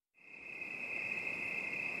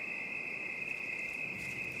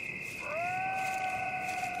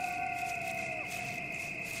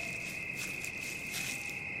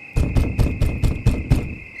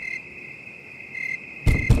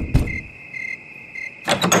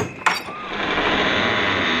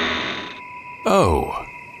Oh,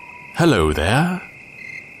 hello there.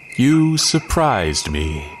 You surprised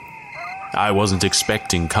me. I wasn't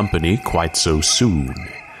expecting company quite so soon.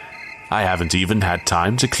 I haven't even had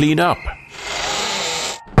time to clean up.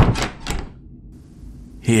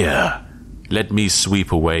 Here, let me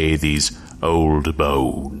sweep away these old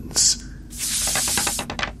bones.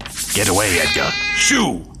 Get away, Edgar.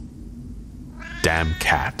 Shoo! Damn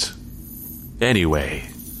cat. Anyway,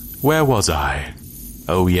 where was I?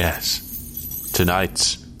 Oh yes,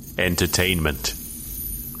 tonight's entertainment.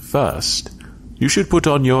 First, you should put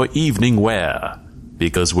on your evening wear,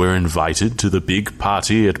 because we're invited to the big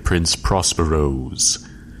party at Prince Prospero's.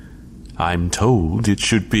 I'm told it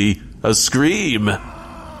should be a scream.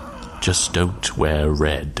 Just don't wear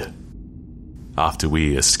red. After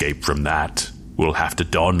we escape from that, we'll have to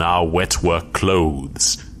don our wet work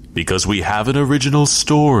clothes, because we have an original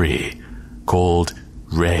story called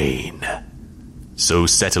Rain. So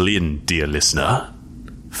settle in, dear listener.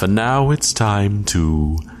 For now, it's time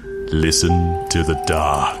to listen to the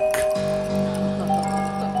dark.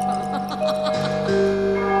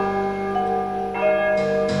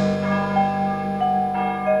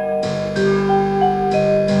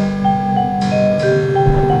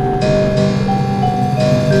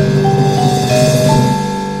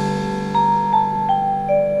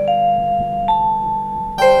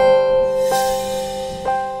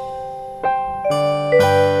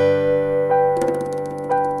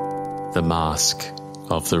 The Mask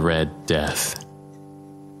of the Red Death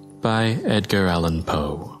by Edgar Allan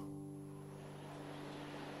Poe.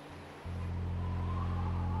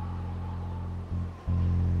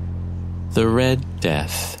 The Red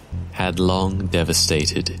Death had long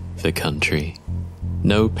devastated the country.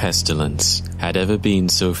 No pestilence had ever been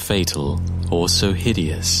so fatal or so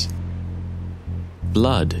hideous.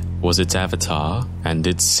 Blood was its avatar and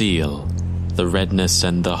its seal, the redness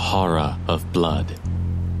and the horror of blood.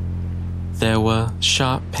 There were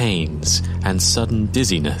sharp pains and sudden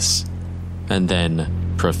dizziness, and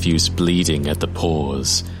then profuse bleeding at the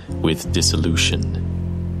pores with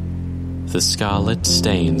dissolution. The scarlet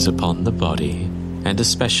stains upon the body, and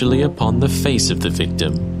especially upon the face of the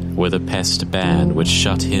victim, were the pest ban which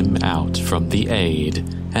shut him out from the aid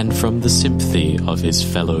and from the sympathy of his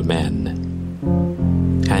fellow men.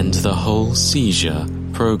 And the whole seizure,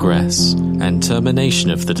 progress, and termination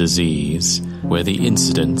of the disease were the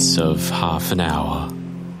incidents of half an hour.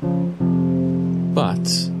 But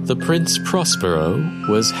the Prince Prospero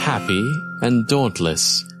was happy and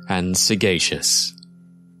dauntless and sagacious.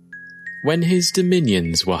 When his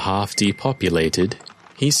dominions were half depopulated,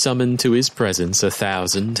 he summoned to his presence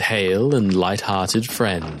 1,000 hale and light-hearted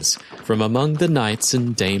friends from among the knights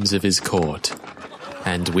and dames of his court,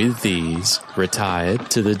 and with these retired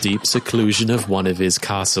to the deep seclusion of one of his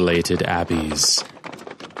carcelated abbeys.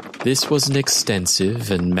 This was an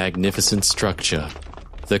extensive and magnificent structure,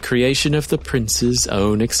 the creation of the prince's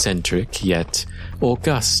own eccentric yet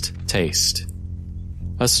august taste.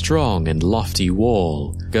 A strong and lofty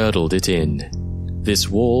wall girdled it in. This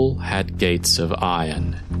wall had gates of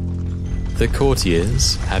iron. The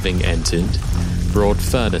courtiers, having entered, brought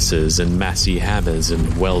furnaces and massy hammers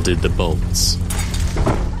and welded the bolts.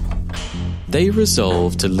 They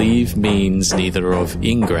resolved to leave means neither of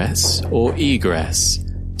ingress or egress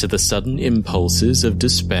to the sudden impulses of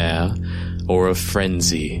despair or of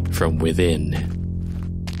frenzy from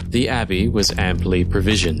within. The abbey was amply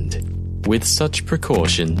provisioned. With such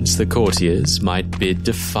precautions, the courtiers might bid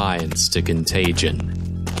defiance to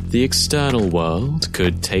contagion. The external world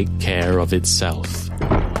could take care of itself.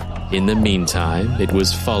 In the meantime, it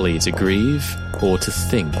was folly to grieve or to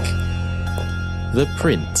think. The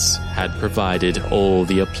prince had provided all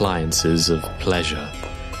the appliances of pleasure.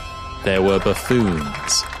 There were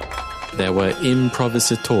buffoons, there were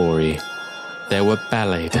improvisatori, there were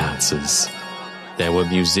ballet dancers, there were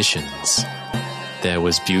musicians, there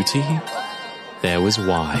was beauty, there was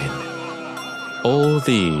wine. All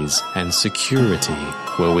these and security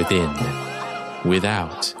were within.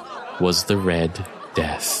 Without was the Red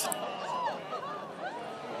Death.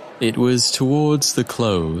 It was towards the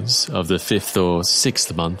close of the 5th or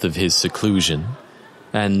 6th month of his seclusion,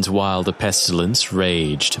 and while the pestilence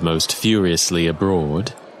raged most furiously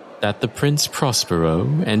abroad, that the Prince Prospero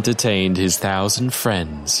entertained his 1,000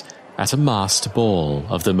 friends at a masked ball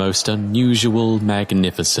of the most unusual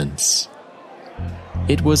magnificence.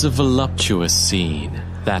 It was a voluptuous scene,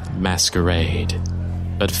 that masquerade.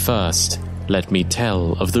 But first, let me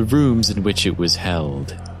tell of the rooms in which it was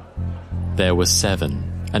held. There were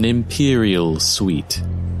 7, an imperial suite.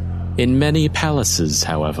 In many palaces,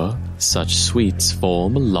 however, such suites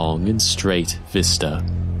form a long and straight vista,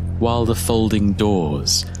 while the folding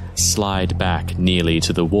doors, slide back nearly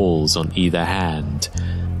to the walls on either hand,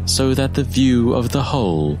 so that the view of the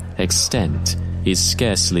whole extent is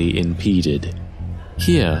scarcely impeded.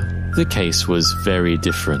 Here, the case was very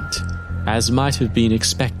different, as might have been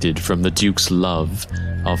expected from the Duke's love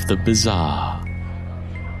of the bizarre.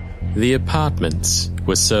 The apartments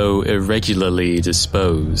were so irregularly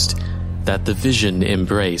disposed that the vision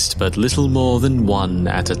embraced but little more than one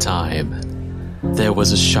at a time. There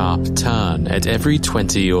was a sharp turn at every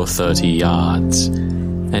 20 or 30 yards,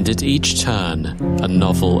 and at each turn a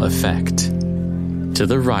novel effect. To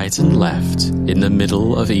the right and left, in the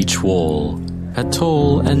middle of each wall, a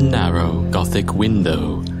tall and narrow Gothic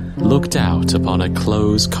window looked out upon a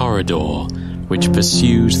closed corridor which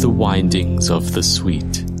pursued the windings of the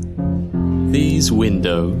suite. These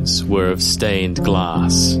windows were of stained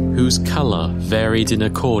glass, whose color varied in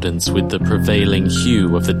accordance with the prevailing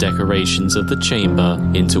hue of the decorations of the chamber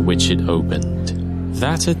into which it opened.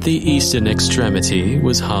 That at the eastern extremity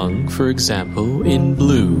was hung, for example, in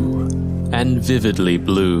blue, and vividly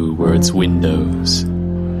blue were its windows.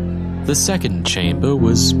 The second chamber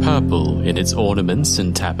was purple in its ornaments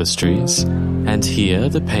and tapestries, and here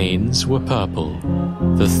the panes were purple.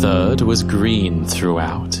 The third was green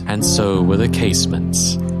throughout, and so were the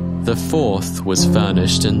casements. The fourth was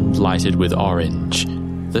furnished and lighted with orange,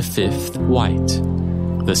 the fifth white,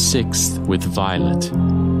 the sixth with violet.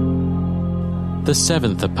 The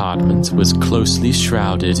seventh apartment was closely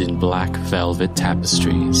shrouded in black velvet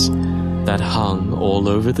tapestries that hung all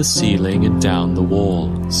over the ceiling and down the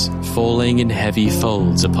walls, falling in heavy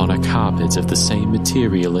folds upon a carpet of the same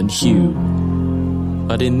material and hue.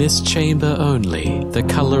 But in this chamber only, the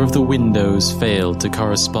color of the windows failed to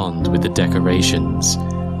correspond with the decorations.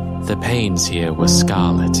 The panes here were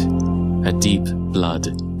scarlet, a deep blood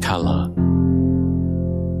color.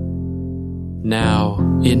 Now,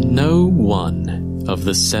 in no one of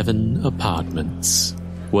the 7 apartments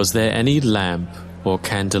was there any lamp or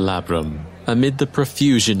candelabrum amid the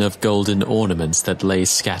profusion of golden ornaments that lay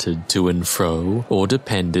scattered to and fro or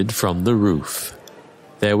depended from the roof.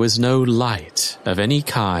 There was no light of any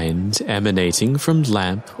kind emanating from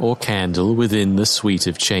lamp or candle within the suite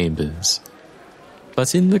of chambers.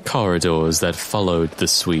 But in the corridors that followed the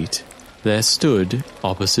suite, there stood,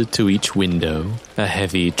 opposite to each window, a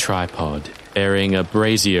heavy tripod, bearing a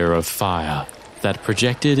brazier of fire that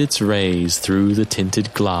projected its rays through the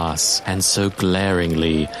tinted glass and so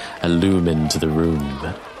glaringly illumined the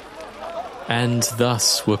room. And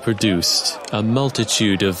thus were produced a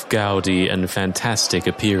multitude of gaudy and fantastic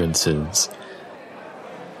appearances.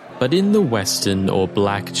 But in the western or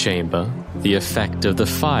black chamber, the effect of the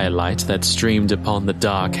firelight that streamed upon the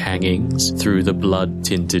dark hangings through the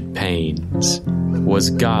blood-tinted panes was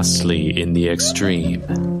ghastly in the extreme,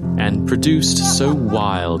 and produced so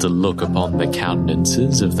wild a look upon the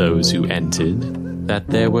countenances of those who entered, that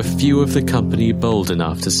there were few of the company bold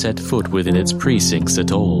enough to set foot within its precincts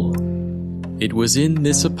at all. It was in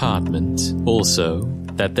this apartment, also,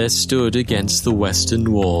 that there stood against the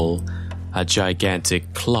western wall a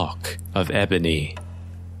gigantic clock of ebony.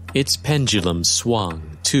 Its pendulum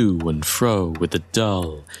swung to and fro with a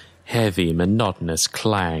dull, heavy, monotonous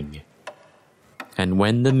clang. And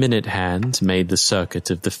when the minute hand made the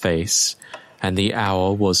circuit of the face, and the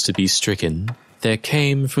hour was to be stricken, there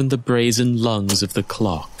came from the brazen lungs of the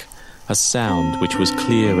clock a sound which was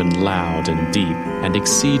clear and loud and deep and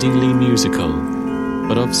exceedingly musical,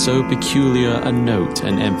 but of so peculiar a note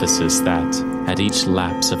and emphasis that, at each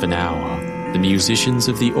lapse of an hour, the musicians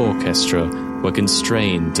of the orchestra were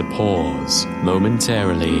constrained to pause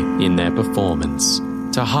momentarily in their performance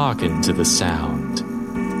to hearken to the sound.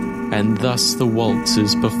 And thus the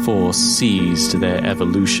waltzes perforce ceased their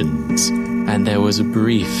evolutions, and there was a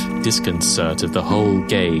brief disconcert of the whole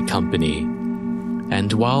gay company.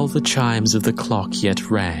 And while the chimes of the clock yet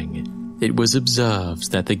rang, it was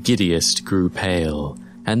observed that the giddiest grew pale,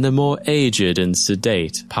 and the more aged and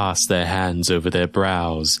sedate passed their hands over their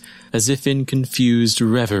brows, as if in confused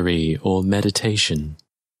reverie or meditation.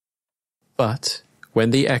 But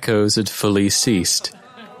when the echoes had fully ceased,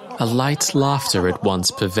 a light laughter at once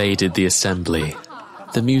pervaded the assembly.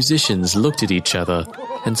 The musicians looked at each other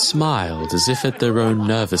and smiled as if at their own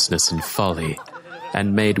nervousness and folly,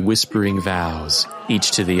 and made whispering vows,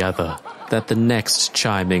 each to the other, that the next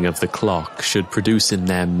chiming of the clock should produce in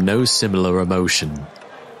them no similar emotion.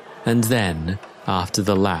 And then, after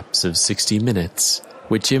the lapse of 60 minutes,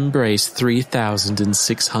 which embraced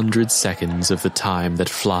 3,600 seconds of the time that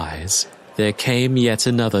flies, there came yet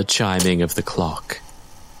another chiming of the clock.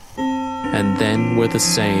 And then were the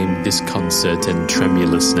same disconcert and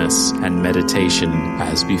tremulousness and meditation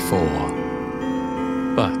as before.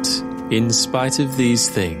 But In spite of these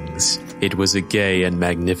things, it was a gay and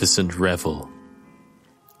magnificent revel.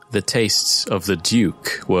 The tastes of the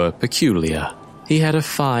Duke were peculiar. He had a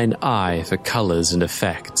fine eye for colours and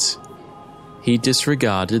effects. He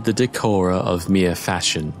disregarded the decora of mere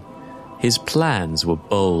fashion. His plans were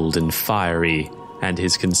bold and fiery, and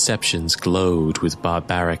his conceptions glowed with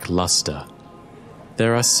barbaric lustre.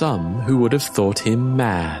 There are some who would have thought him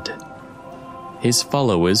mad. His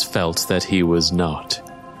followers felt that he was not.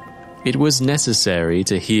 It was necessary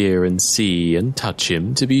to hear and see and touch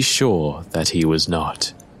him to be sure that he was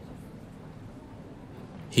not.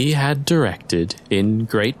 He had directed, in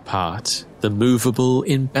great part, the movable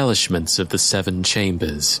embellishments of the 7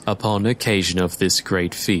 chambers upon occasion of this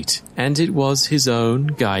great feat, and it was his own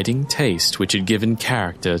guiding taste which had given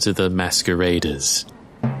character to the masqueraders.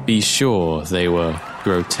 Be sure they were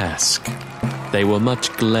grotesque. They were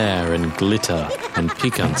much glare and glitter and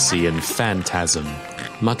piquancy and phantasm,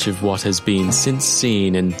 much of what has been since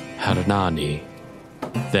seen in Hernani.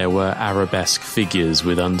 There were arabesque figures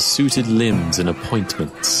with unsuited limbs and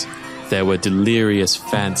appointments. There were delirious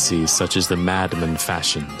fancies such as the madman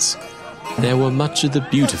fashions. There were much of the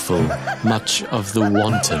beautiful, much of the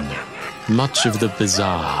wanton, much of the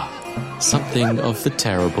bizarre, something of the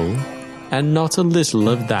terrible, and not a little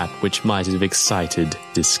of that which might have excited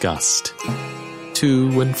disgust.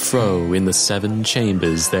 To and fro in the 7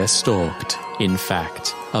 chambers there stalked, in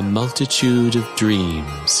fact, a multitude of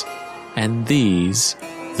dreams, and these,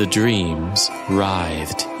 the dreams,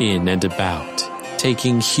 writhed in and about,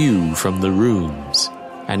 taking hue from the rooms,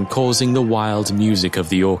 and causing the wild music of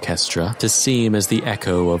the orchestra to seem as the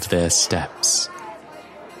echo of their steps.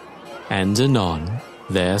 And anon,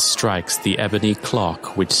 there strikes the ebony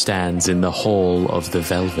clock which stands in the hall of the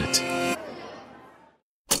velvet.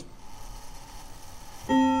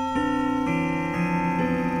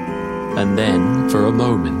 And then, for a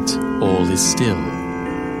moment, all is still,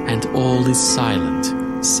 and all is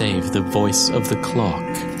silent, save the voice of the clock.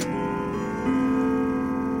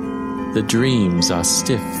 The dreams are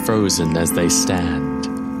stiff frozen as they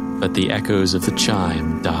stand, but the echoes of the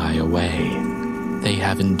chime die away. They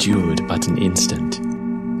have endured but an instant,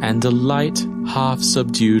 and a light,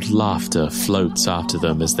 half-subdued laughter floats after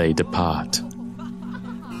them as they depart.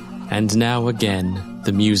 And now again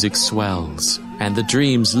the music swells, and the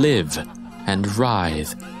dreams live and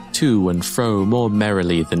writhe to and fro more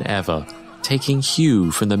merrily than ever, taking hue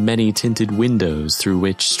from the many-tinted windows through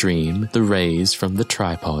which stream the rays from the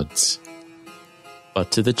tripods. But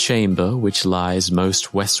to the chamber which lies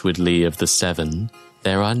most westwardly of the 7,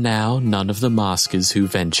 there are now none of the maskers who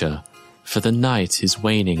venture, for the night is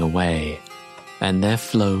waning away, and there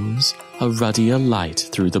flows a ruddier light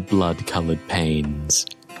through the blood-coloured panes,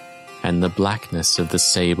 and the blackness of the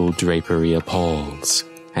sable drapery appalls,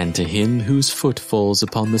 and to him whose foot falls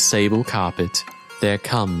upon the sable carpet, there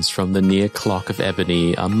comes from the near clock of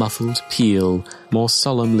ebony a muffled peal more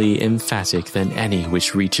solemnly emphatic than any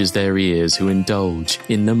which reaches their ears who indulge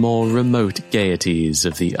in the more remote gaieties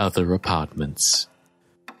of the other apartments.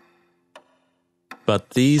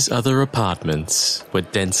 But these other apartments were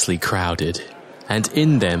densely crowded, and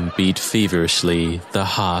in them beat feverishly the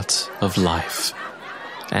heart of life,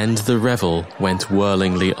 and the revel went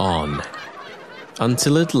whirlingly on,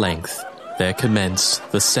 until at length there commenced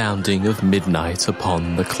the sounding of midnight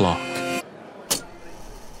upon the clock.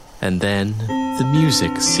 And then the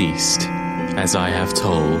music ceased, as I have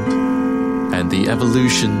told, and the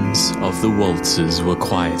evolutions of the waltzes were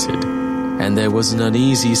quieted, and there was an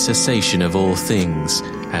uneasy cessation of all things,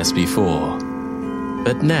 as before.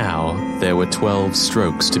 But now there were 12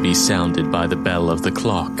 strokes to be sounded by the bell of the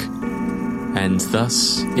clock, and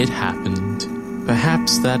thus it happened,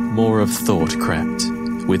 perhaps, that more of thought crept,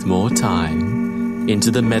 with more time,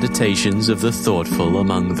 into the meditations of the thoughtful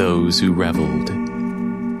among those who revelled.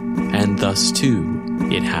 And thus, too,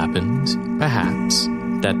 it happened, perhaps,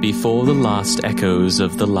 that before the last echoes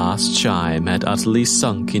of the last chime had utterly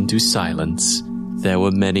sunk into silence, there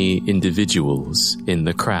were many individuals in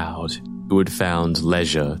the crowd who had found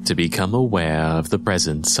leisure to become aware of the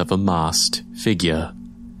presence of a masked figure,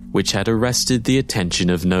 which had arrested the attention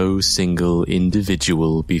of no single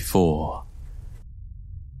individual before.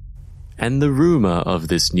 And the rumour of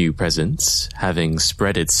this new presence having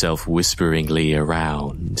spread itself whisperingly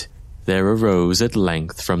around, there arose at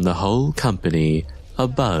length from the whole company a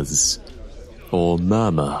buzz, or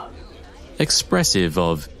murmur, expressive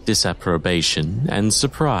of disapprobation and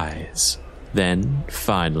surprise, then,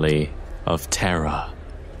 finally, of terror,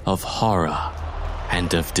 of horror,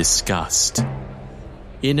 and of disgust.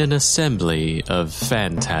 In an assembly of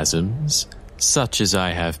phantasms, such as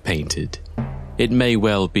I have painted, it may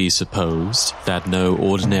well be supposed that no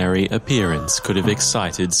ordinary appearance could have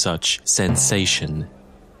excited such sensation.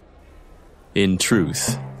 In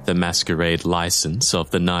truth, the masquerade license of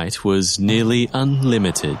the night was nearly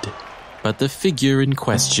unlimited, but the figure in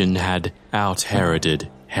question had out-Heroded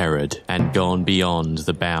Herod and gone beyond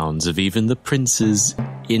the bounds of even the prince's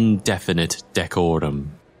indefinite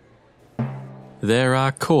decorum. There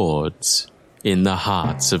are chords in the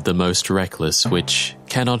hearts of the most reckless which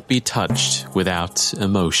cannot be touched without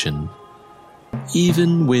emotion.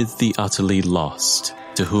 Even with the utterly lost,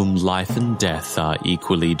 to whom life and death are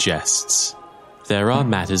equally jests, there are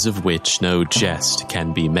matters of which no jest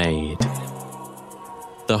can be made.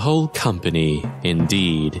 The whole company,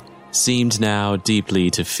 indeed, seemed now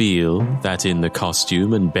deeply to feel that in the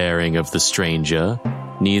costume and bearing of the stranger,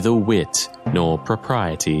 neither wit nor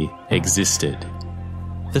propriety existed.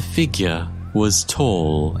 The figure was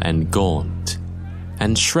tall and gaunt,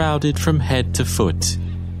 and shrouded from head to foot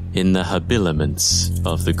in the habiliments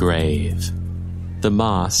of the grave. The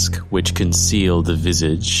mask which concealed the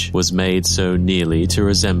visage was made so nearly to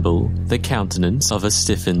resemble the countenance of a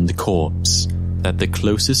stiffened corpse that the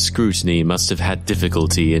closest scrutiny must have had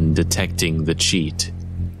difficulty in detecting the cheat.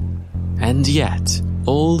 And yet,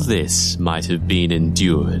 all this might have been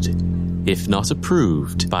endured, if not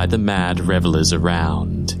approved by the mad revellers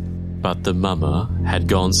around. But the mummer had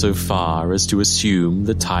gone so far as to assume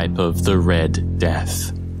the type of the Red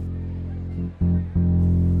Death.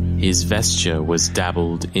 His vesture was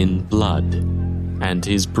dabbled in blood, and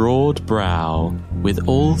his broad brow, with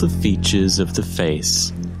all the features of the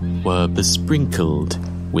face, were besprinkled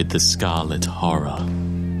with the scarlet horror.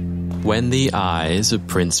 When the eyes of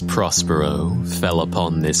Prince Prospero fell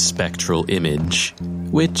upon this spectral image,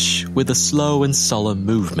 which, with a slow and solemn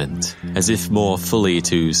movement, as if more fully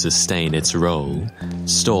to sustain its role,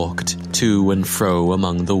 stalked to and fro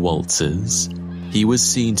among the waltzers, he was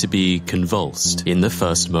seen to be convulsed in the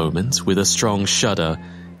first moment with a strong shudder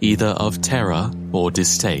either of terror or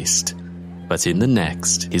distaste, but in the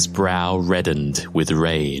next his brow reddened with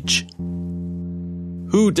rage.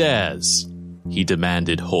 "Who dares?" he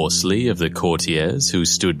demanded hoarsely of the courtiers who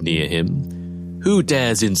stood near him. "Who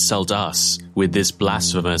dares insult us with this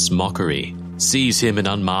blasphemous mockery? Seize him and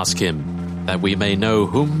unmask him, that we may know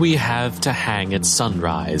whom we have to hang at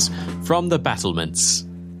sunrise from the battlements."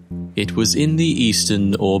 It was in the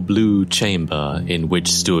eastern or blue chamber in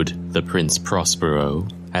which stood the Prince Prospero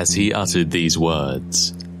as he uttered these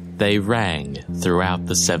words. They rang throughout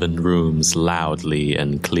the 7 rooms loudly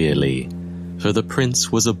and clearly, for the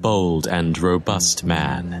prince was a bold and robust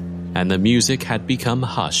man, and the music had become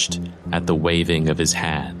hushed at the waving of his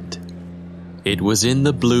hand. It was in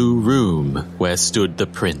the blue room where stood the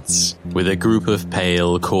prince, with a group of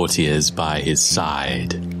pale courtiers by his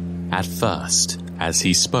side. At first, as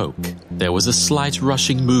he spoke, there was a slight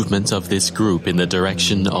rushing movement of this group in the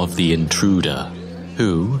direction of the intruder,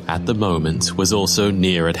 who, at the moment, was also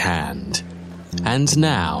near at hand, and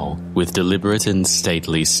now, with deliberate and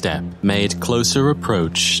stately step, made closer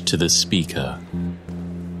approach to the speaker.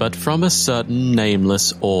 But from a certain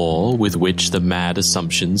nameless awe with which the mad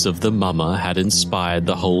assumptions of the mummer had inspired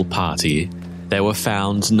the whole party, there were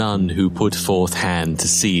found none who put forth hand to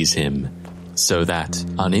seize him, so that,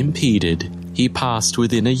 unimpeded, he passed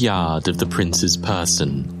within a yard of the prince's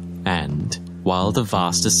person, and, while the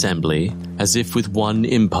vast assembly, as if with one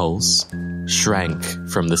impulse, shrank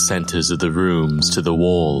from the centers of the rooms to the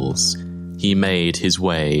walls, he made his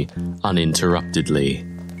way uninterruptedly,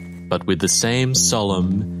 but with the same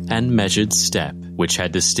solemn and measured step which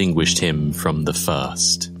had distinguished him from the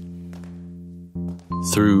first.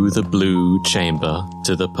 Through the blue chamber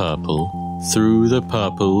to the purple, through the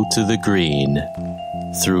purple to the green,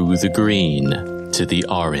 through the green to the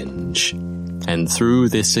orange, and through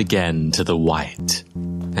this again to the white,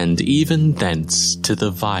 and even thence to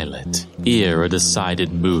the violet, ere a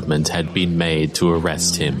decided movement had been made to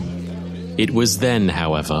arrest him. It was then,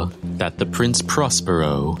 however, that the Prince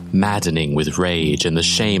Prospero, maddening with rage and the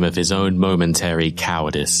shame of his own momentary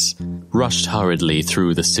cowardice, rushed hurriedly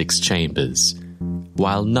through the 6 chambers,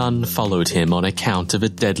 while none followed him on account of a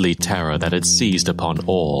deadly terror that had seized upon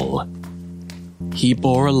all. He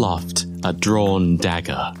bore aloft a drawn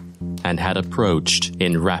dagger, and had approached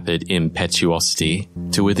in rapid impetuosity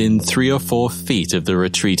to within 3 or 4 feet of the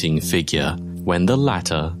retreating figure, when the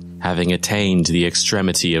latter, having attained the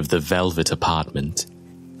extremity of the velvet apartment,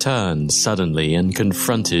 turned suddenly and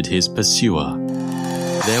confronted his pursuer.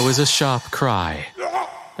 There was a sharp cry,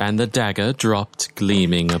 and the dagger dropped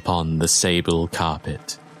gleaming upon the sable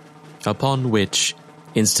carpet, upon which,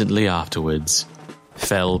 instantly afterwards,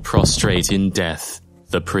 fell prostrate in death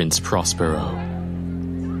the Prince Prospero.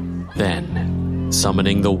 Then,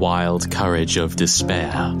 Summoning the wild courage of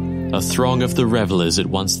despair, a throng of the revelers at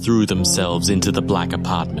once threw themselves into the black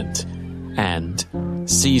apartment, and,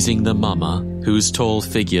 seizing the mummer, whose tall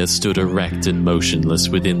figure stood erect and motionless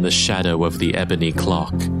within the shadow of the ebony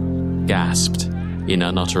clock, gasped, in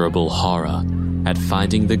unutterable horror, at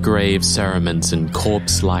finding the grave cerements and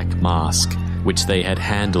corpse-like mask, which they had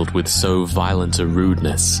handled with so violent a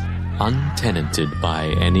rudeness, untenanted by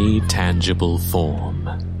any tangible form.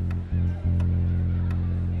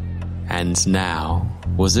 And now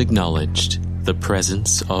was acknowledged the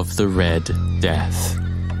presence of the Red Death.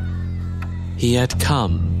 He had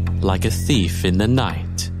come like a thief in the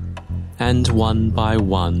night, and one by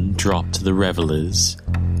one dropped the revelers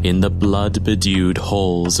in the blood-bedewed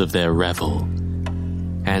halls of their revel,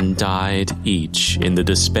 and died each in the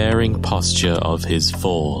despairing posture of his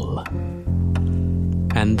fall.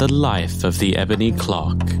 And the life of the ebony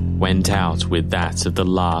clock went out with that of the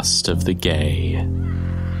last of the gay,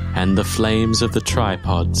 and the flames of the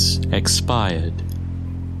tripods expired,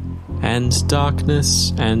 and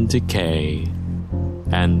darkness and decay,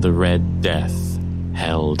 and the Red Death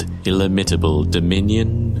held illimitable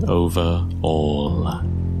dominion over all.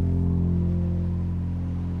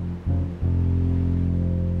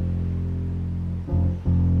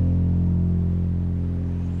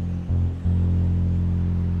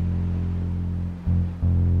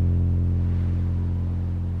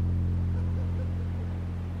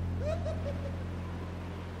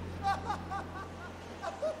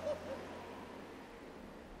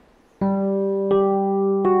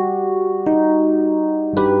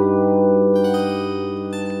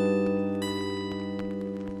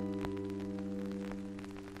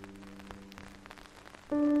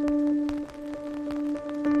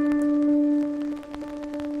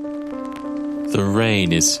 The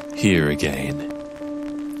rain is here again.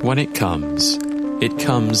 When it comes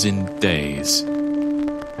in days.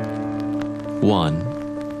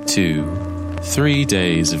 1, 2, 3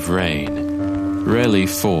 days of rain. Rarely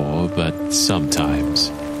 4, but sometimes.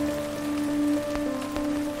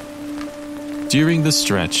 During the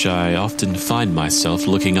stretch, I often find myself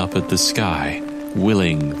looking up at the sky,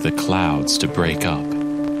 willing the clouds to break up.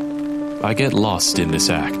 I get lost in this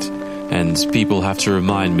act, and people have to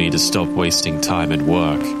remind me to stop wasting time at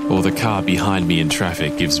work, or the car behind me in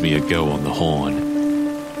traffic gives me a go on the horn.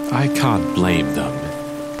 I can't blame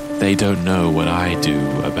them. They don't know what I do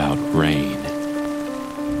about rain.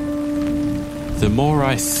 The more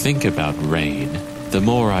I think about rain, the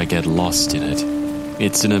more I get lost in it.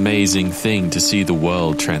 It's an amazing thing to see the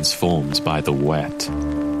world transformed by the wet.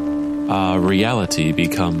 Our reality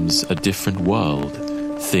becomes a different world.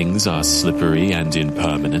 Things are slippery and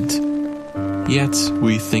impermanent. Yet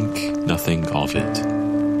we think nothing of it.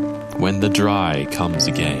 When the dry comes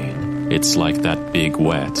again, it's like that big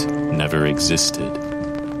wet never existed.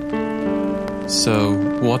 So,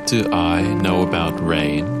 what do I know about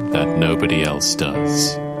rain that nobody else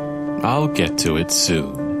does? I'll get to it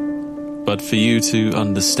soon. But for you to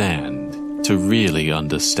understand, to really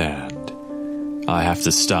understand, I have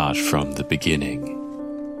to start from the beginning.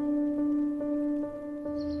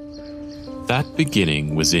 That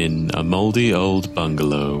beginning was in a mouldy old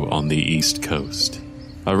bungalow on the East Coast.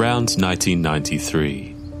 Around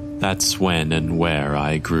 1993, that's when and where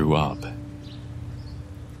I grew up.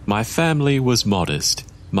 My family was modest.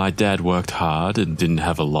 My dad worked hard and didn't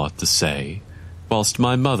have a lot to say, whilst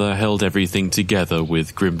my mother held everything together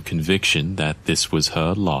with grim conviction that this was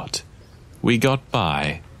her lot. We got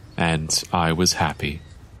by, and I was happy.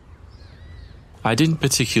 I didn't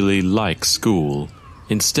particularly like school.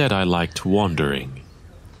 Instead, I liked wandering,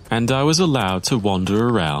 and I was allowed to wander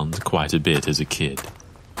around quite a bit as a kid.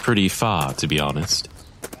 Pretty far, to be honest.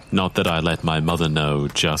 Not that I let my mother know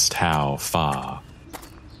just how far.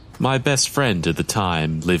 My best friend at the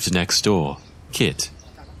time lived next door, Kit.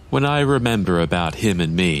 When I remember about him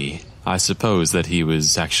and me, I suppose that he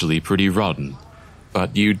was actually pretty rotten.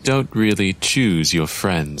 But you don't really choose your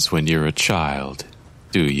friends when you're a child,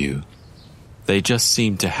 do you? They just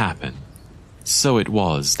seem to happen. So it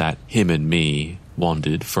was that him and me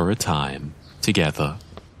wandered for a time together.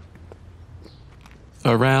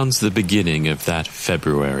 Around the beginning of that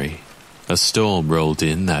February, a storm rolled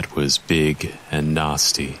in that was big and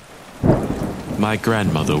nasty. My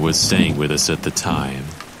grandmother was staying with us at the time.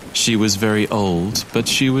 She was very old, but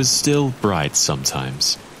she was still bright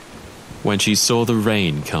sometimes. When she saw the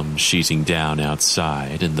rain come sheeting down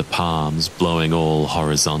outside and the palms blowing all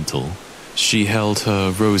horizontal, she held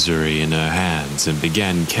her rosary in her hands and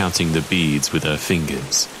began counting the beads with her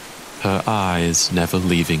fingers, her eyes never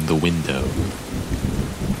leaving the window.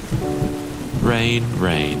 Rain,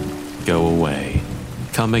 rain, go away.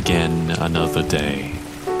 Come again another day.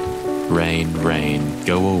 Rain, rain,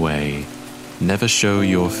 go away, never show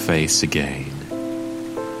your face again.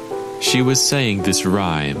 She was saying this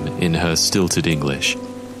rhyme in her stilted English.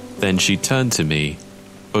 Then she turned to me,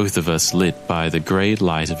 both of us lit by the grey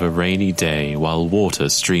light of a rainy day while water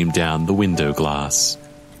streamed down the window glass,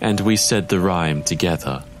 and we said the rhyme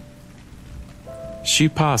together. She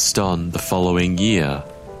passed on the following year,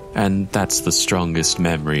 and that's the strongest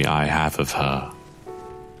memory I have of her.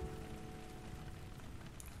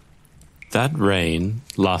 That rain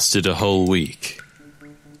lasted a whole week.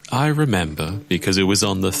 I remember because it was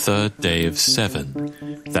on the 3rd day of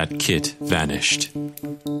 7 that Kit vanished.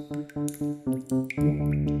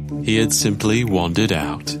 He had simply wandered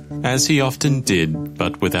out, as he often did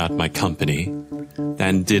but without my company,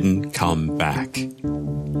 and didn't come back.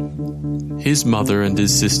 His mother and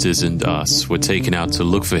his sisters and us were taken out to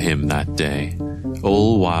look for him that day,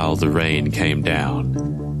 all while the rain came down.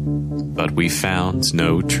 But we found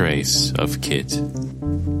no trace of Kit.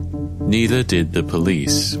 Neither did the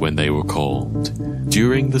police when they were called,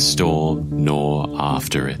 during the storm nor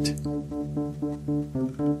after it.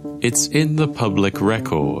 It's in the public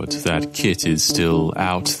record that Kit is still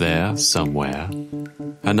out there somewhere,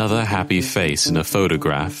 another happy face in a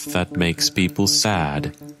photograph that makes people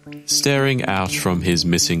sad, staring out from his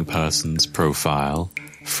missing persons profile,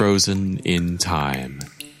 frozen in time,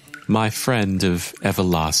 my friend of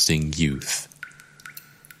everlasting youth.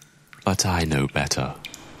 But I know better.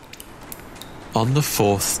 On the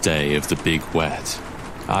 4th day of the big wet,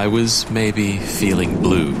 I was maybe feeling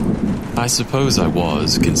blue. I suppose I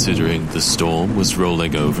was, considering the storm was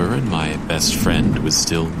rolling over and my best friend was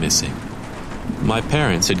still missing. My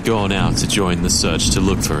parents had gone out to join the search to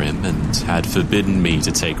look for him and had forbidden me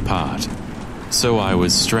to take part. So I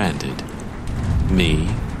was stranded. Me,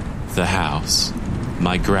 the house,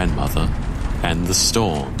 my grandmother, and the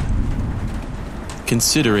storm.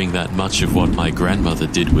 Considering that much of what my grandmother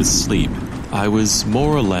did was sleep, I was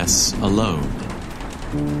more or less alone.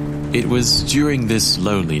 It was during this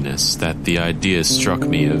loneliness that the idea struck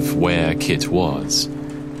me of where Kit was.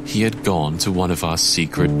 He had gone to one of our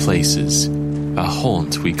secret places, a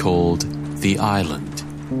haunt we called the Island.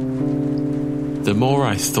 The more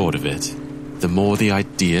I thought of it, the more the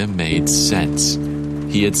idea made sense.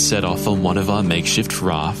 He had set off on one of our makeshift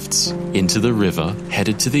rafts, into the river,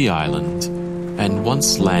 headed to the island, and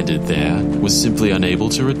once landed there, was simply unable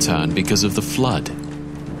to return because of the flood.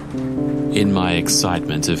 In my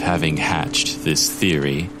excitement of having hatched this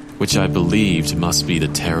theory, which I believed must be the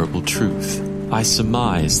terrible truth, I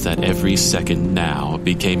surmised that every second now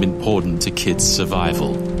became important to Kit's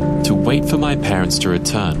survival. To wait for my parents to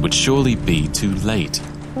return would surely be too late,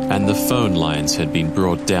 and the phone lines had been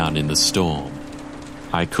brought down in the storm.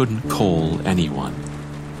 I couldn't call anyone.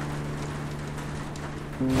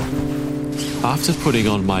 After putting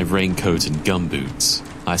on my raincoat and gumboots,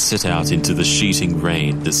 I set out into the sheeting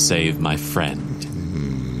rain to save my friend.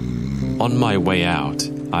 On my way out,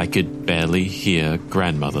 I could barely hear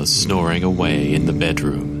grandmother snoring away in the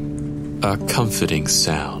bedroom. A comforting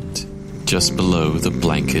sound, just below the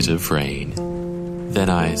blanket of rain. Then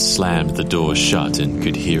I slammed the door shut and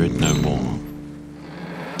could hear it no more.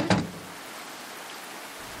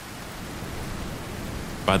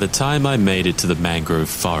 By the time I made it to the mangrove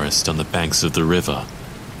forest on the banks of the river,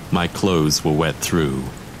 my clothes were wet through.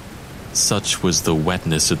 Such was the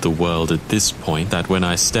wetness of the world at this point that when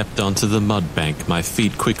I stepped onto the mud bank, my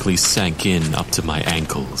feet quickly sank in up to my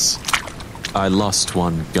ankles. I lost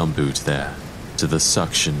one gumboot there, to the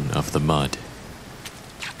suction of the mud.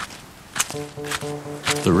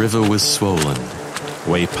 The river was swollen,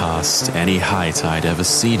 way past any height I'd ever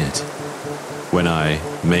seen it. When I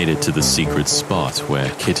made it to the secret spot where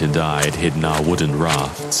Kit and I had hidden our wooden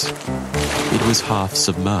rafts, it was half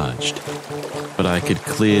submerged, but I could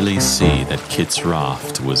clearly see that Kit's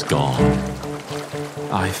raft was gone.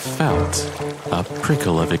 I felt a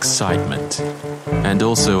prickle of excitement, and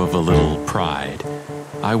also of a little pride.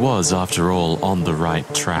 I was, after all, on the right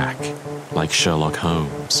track, like Sherlock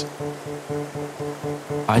Holmes.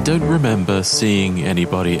 I don't remember seeing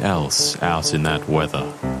anybody else out in that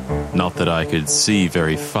weather. Not that I could see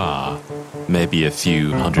very far, maybe a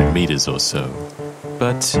few 100 meters or so.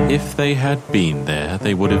 But if they had been there,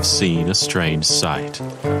 they would have seen a strange sight.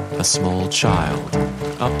 A small child,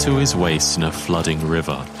 up to his waist in a flooding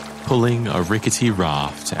river, pulling a rickety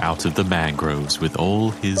raft out of the mangroves with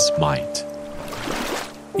all his might.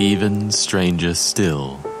 Even stranger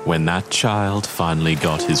still, when that child finally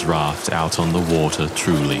got his raft out on the water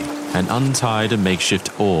truly, and untied a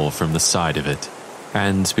makeshift oar from the side of it,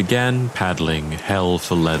 and began paddling hell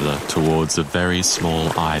for leather towards a very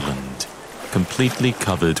small island, completely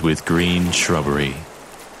covered with green shrubbery.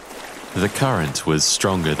 The current was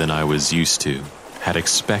stronger than I was used to, had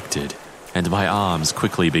expected, and my arms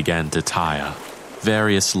quickly began to tire.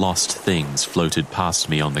 Various lost things floated past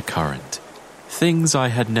me on the current. Things I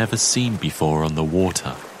had never seen before on the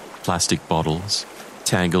water. Plastic bottles,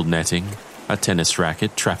 tangled netting, a tennis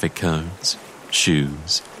racket, traffic cones,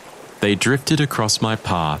 shoes. They drifted across my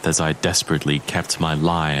path as I desperately kept my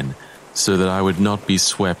line so that I would not be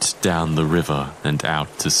swept down the river and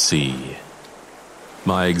out to sea.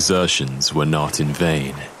 My exertions were not in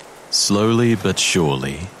vain. Slowly but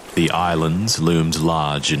surely, the island loomed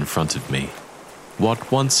large in front of me.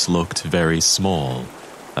 What once looked very small,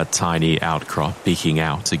 a tiny outcrop peeking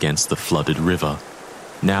out against the flooded river,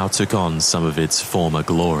 now took on some of its former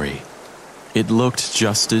glory. It looked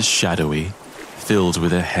just as shadowy, filled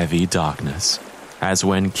with a heavy darkness, as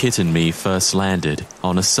when Kit and me first landed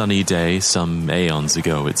on a sunny day some aeons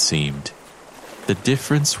ago, it seemed. The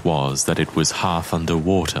difference was that it was half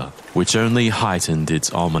underwater, which only heightened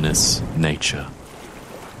its ominous nature.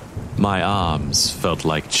 My arms felt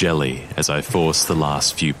like jelly as I forced the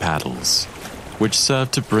last few paddles, which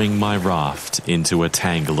served to bring my raft into a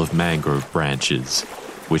tangle of mangrove branches,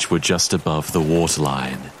 which were just above the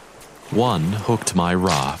waterline. One hooked my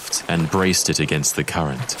raft and braced it against the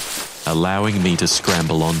current, allowing me to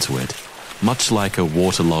scramble onto it, much like a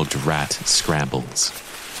waterlogged rat scrambles.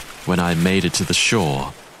 When I made it to the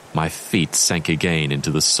shore, my feet sank again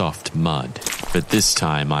into the soft mud, but this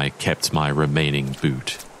time I kept my remaining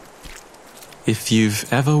boot. If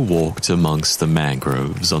you've ever walked amongst the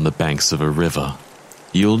mangroves on the banks of a river,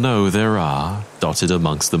 you'll know there are, dotted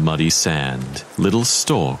amongst the muddy sand, little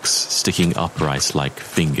stalks sticking upright like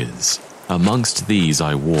fingers. Amongst these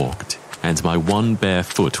I walked, and my one bare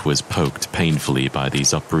foot was poked painfully by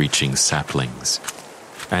these upreaching saplings.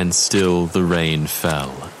 And still the rain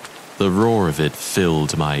fell. The roar of it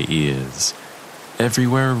filled my ears.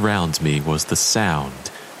 Everywhere around me was the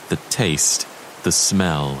sound, the taste, the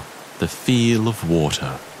smell, the feel of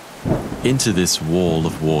water. Into this wall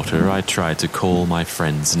of water I tried to call my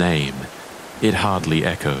friend's name. It hardly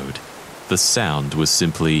echoed. The sound was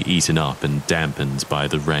simply eaten up and dampened by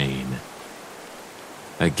the rain.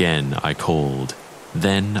 Again I called.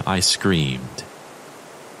 Then I screamed.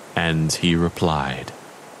 And he replied.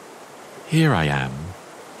 "Here I am,"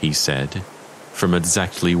 he said, from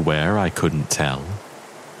exactly where I couldn't tell,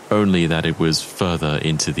 only that it was further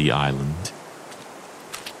into the island.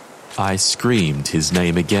 I screamed his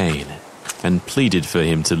name again, and pleaded for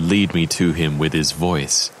him to lead me to him with his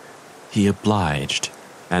voice. He obliged,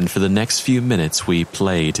 and for the next few minutes we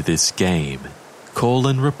played this game, call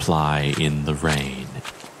and reply in the rain.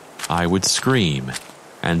 I would scream,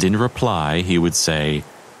 and in reply he would say,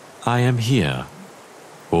 "I am here,"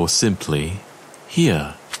 or simply,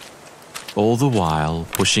 "Here," all the while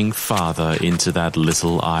pushing farther into that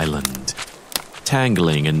little island,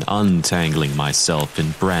 tangling and untangling myself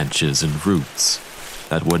in branches and roots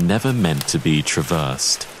that were never meant to be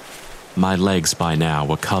traversed. My legs by now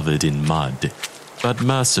were covered in mud, but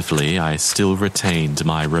mercifully I still retained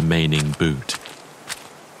my remaining boot.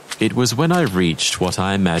 It was when I reached what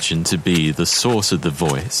I imagined to be the source of the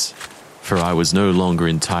voice, for I was no longer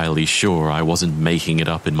entirely sure I wasn't making it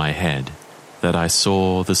up in my head, that I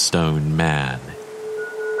saw the stone man.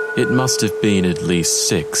 It must have been at least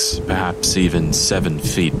 6, perhaps even 7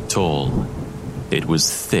 feet tall. It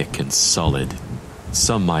was thick and solid,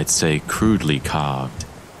 some might say crudely carved,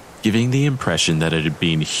 giving the impression that it had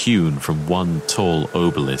been hewn from one tall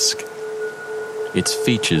obelisk. Its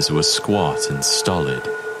features were squat and stolid,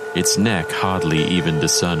 its neck hardly even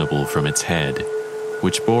discernible from its head,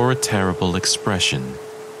 which bore a terrible expression,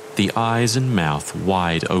 the eyes and mouth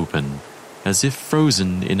wide open, as if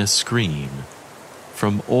frozen in a scream,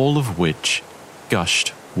 from all of which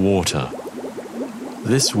gushed water.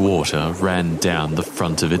 This water ran down the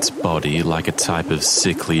front of its body like a type of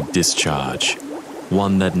sickly discharge,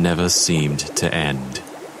 one that never seemed to end.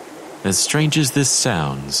 As strange as this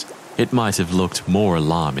sounds, it might have looked more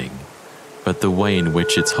alarming, but the way in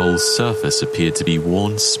which its whole surface appeared to be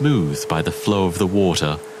worn smooth by the flow of the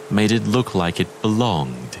water made it look like it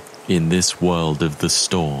belonged in this world of the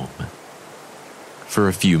storm. For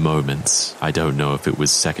a few moments, I don't know if it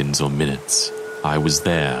was seconds or minutes, I was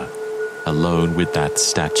there, alone with that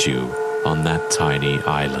statue on that tiny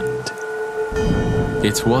island.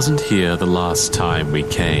 It wasn't here the last time we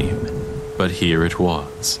came, but here it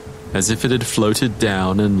was, as if it had floated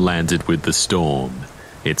down and landed with the storm,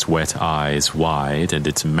 its wet eyes wide and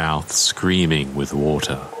its mouth screaming with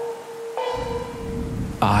water.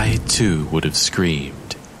 I, too, would have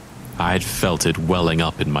screamed. I'd felt it welling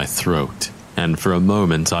up in my throat, and for a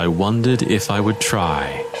moment I wondered if I would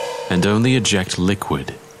try, and only eject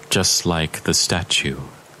liquid, just like the statue.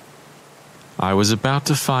 I was about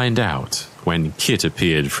to find out when Kit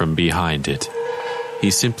appeared from behind it.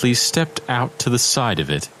 He simply stepped out to the side of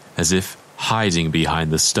it, as if hiding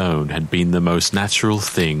behind the stone had been the most natural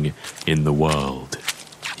thing in the world.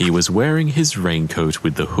 He was wearing his raincoat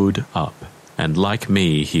with the hood up, and like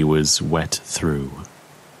me, he was wet through.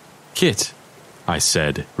 "Kit," I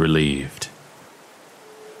said, relieved.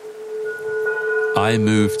 I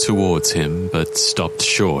moved towards him, but stopped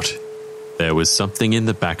short. There was something in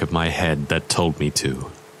the back of my head that told me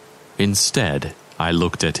to. Instead, I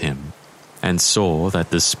looked at him, and saw that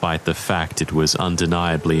despite the fact it was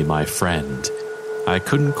undeniably my friend, I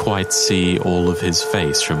couldn't quite see all of his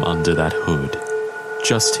face from under that hood,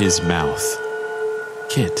 just his mouth.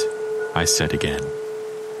 "Kit," I said again.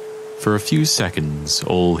 For a few seconds,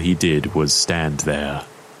 all he did was stand there,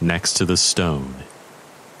 next to the stone.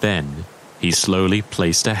 Then, he slowly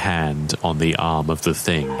placed a hand on the arm of the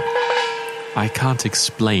thing. I can't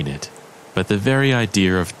explain it, but the very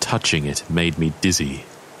idea of touching it made me dizzy,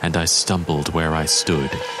 and I stumbled where I stood.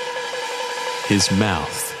 His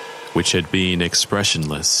mouth, which had been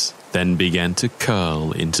expressionless, then began to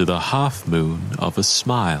curl into the half-moon of a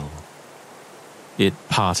smile. It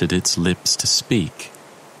parted its lips to speak,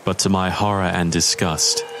 but to my horror and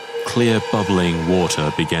disgust, clear bubbling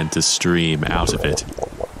water began to stream out of it.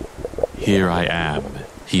 "Here I am,"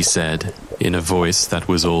 he said, in a voice that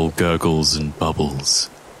was all gurgles and bubbles.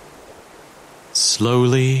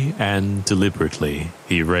 Slowly and deliberately,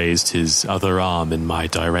 he raised his other arm in my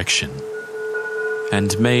direction,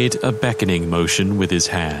 and made a beckoning motion with his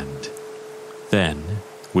hand. Then,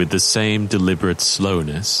 with the same deliberate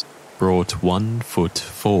slowness, brought one foot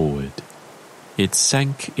forward. It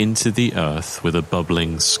sank into the earth with a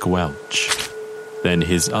bubbling squelch. Then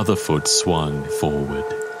his other foot swung forward.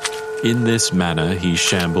 In this manner he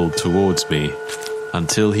shambled towards me,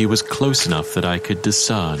 until he was close enough that I could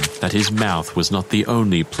discern that his mouth was not the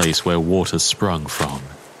only place where water sprung from.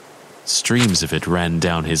 Streams of it ran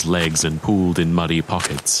down his legs and pooled in muddy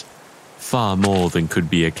pockets, far more than could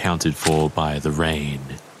be accounted for by the rain.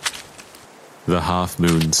 The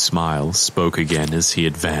half-moon smile spoke again as he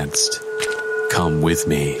advanced. "Come with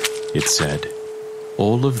me," it said.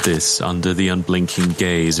 All of this under the unblinking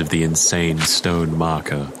gaze of the insane stone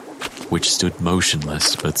marker, which stood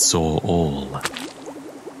motionless but saw all.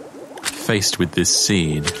 Faced with this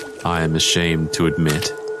scene, I am ashamed to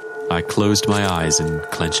admit, I closed my eyes and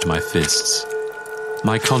clenched my fists.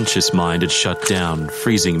 My conscious mind had shut down,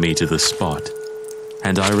 freezing me to the spot,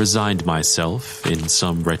 and I resigned myself, in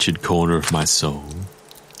some wretched corner of my soul,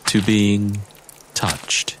 to being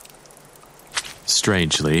touched.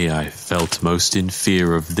 Strangely, I felt most in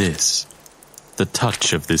fear of this, the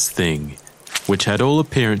touch of this thing, which had all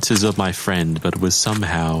appearances of my friend but was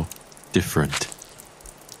somehow different.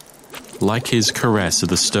 Like his caress of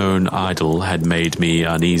the stone idol had made me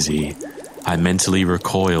uneasy, I mentally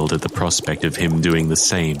recoiled at the prospect of him doing the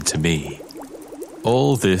same to me.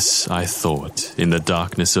 All this, I thought, in the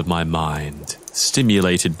darkness of my mind,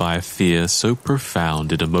 stimulated by a fear so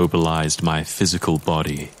profound it immobilized my physical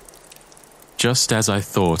body. Just as I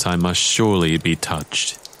thought I must surely be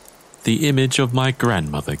touched, the image of my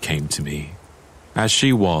grandmother came to me, as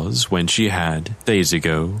she was when she had, days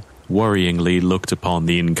ago, worryingly looked upon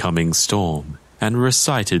the incoming storm and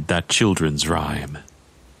recited that children's rhyme.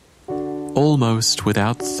 Almost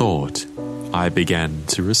without thought, I began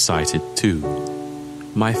to recite it too.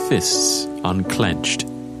 My fists unclenched,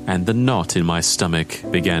 and the knot in my stomach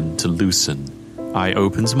began to loosen. I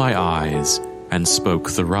opened my eyes and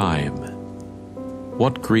spoke the rhyme.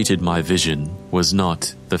 What greeted my vision was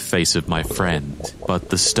not the face of my friend, but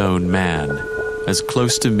the stone man, as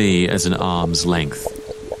close to me as an arm's length.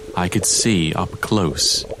 I could see up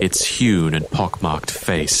close its hewn and pockmarked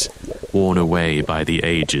face, worn away by the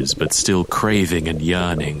ages but still craving and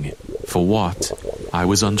yearning. For what, I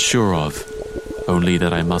was unsure of, only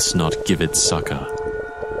that I must not give it succor.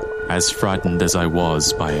 As frightened as I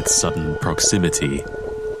was by its sudden proximity,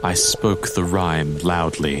 I spoke the rhyme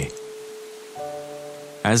loudly.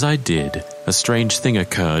 As I did, a strange thing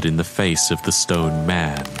occurred in the face of the stone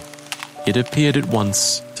man. It appeared at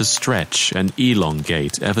once to stretch and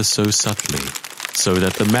elongate ever so subtly, so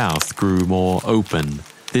that the mouth grew more open,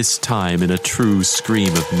 this time in a true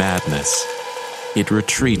scream of madness. It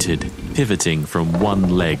retreated, pivoting from one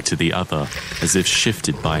leg to the other, as if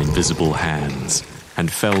shifted by invisible hands,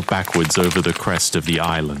 and fell backwards over the crest of the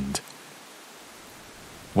island.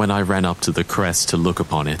 When I ran up to the crest to look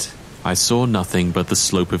upon it, I saw nothing but the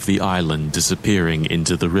slope of the island disappearing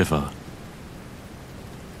into the river.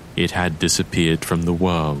 It had disappeared from the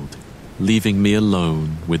world, leaving me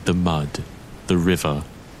alone with the mud, the river,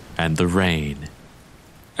 and the rain.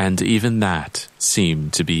 And even that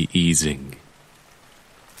seemed to be easing.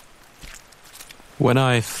 When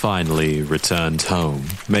I finally returned home,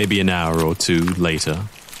 maybe an hour or two later,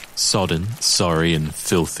 sodden, sorry, and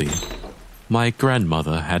filthy, my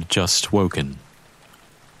grandmother had just woken.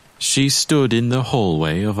 She stood in the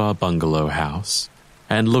hallway of our bungalow house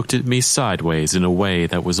and looked at me sideways in a way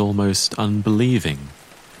that was almost unbelieving.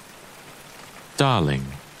 "Darling,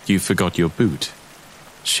 you forgot your boot,"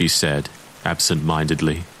 she said,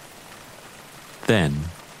 absent-mindedly. Then,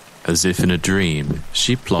 as if in a dream,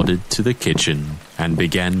 she plodded to the kitchen and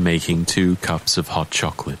began making 2 cups of hot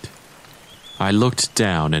chocolate. I looked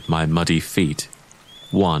down at my muddy feet,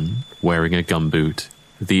 one wearing a gumboot,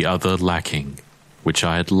 the other lacking, which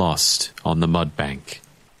I had lost on the mud bank.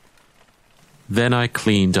 Then I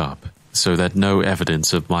cleaned up so that no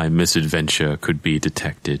evidence of my misadventure could be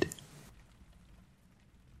detected.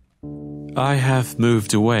 I have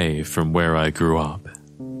moved away from where I grew up.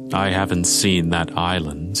 I haven't seen that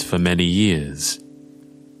island for many years.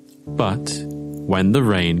 But when the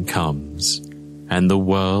rain comes and the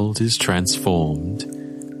world is transformed,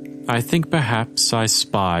 I think perhaps I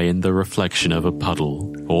spy in the reflection of a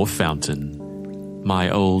puddle or fountain my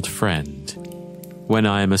old friend. When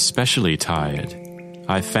I am especially tired,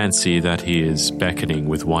 I fancy that he is beckoning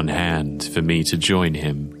with one hand for me to join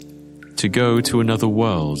him, to go to another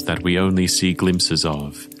world that we only see glimpses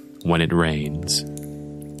of when it rains.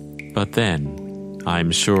 But then,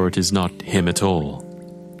 I'm sure it is not him at all,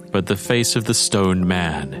 but the face of the stone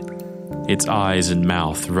man, its eyes and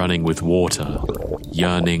mouth running with water,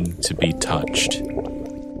 yearning to be touched.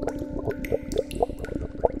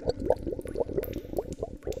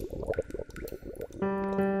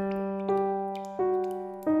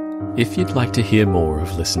 If you'd like to hear more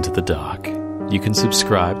of Listen to the Dark, you can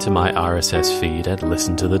subscribe to my RSS feed at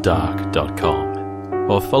listentothedark.com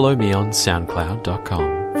or follow me on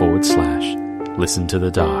soundcloud.com/Listen to the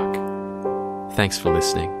Dark. Thanks for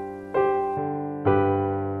listening.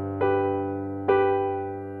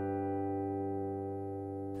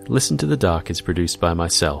 Listen to the Dark is produced by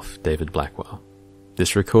myself, David Blackwell.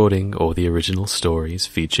 This recording or the original stories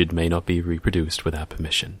featured may not be reproduced without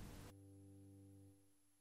permission.